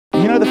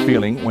know the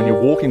feeling when you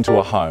walk into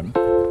a home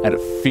and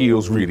it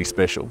feels really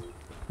special?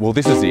 Well,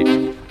 this is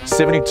it.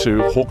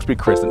 72 Hawkesbury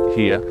Crescent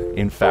here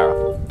in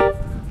Farrer.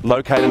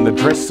 Located in the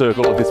dress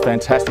circle of this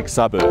fantastic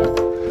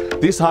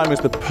suburb, this home is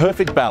the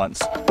perfect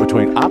balance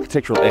between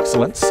architectural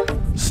excellence,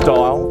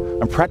 style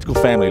and practical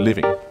family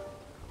living.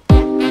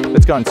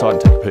 Let's go inside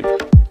and take a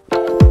peek.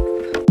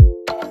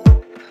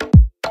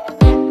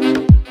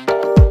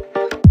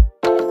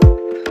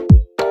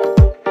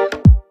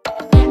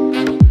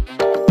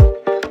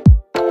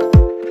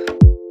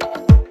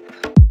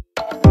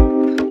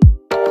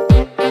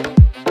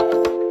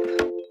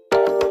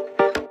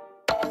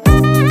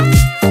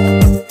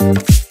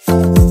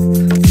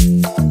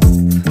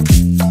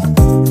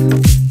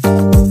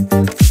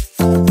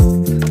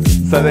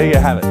 So there you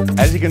have it.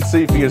 As you can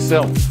see for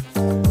yourself,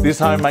 this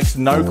home makes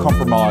no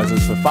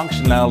compromises for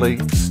functionality,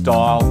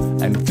 style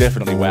and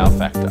definitely wow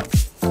factor.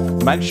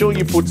 Make sure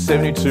you put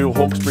 72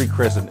 Hawkesbury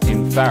Crescent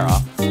in Farrer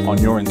on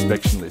your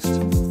inspection list.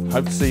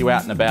 Hope to see you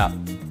out and about.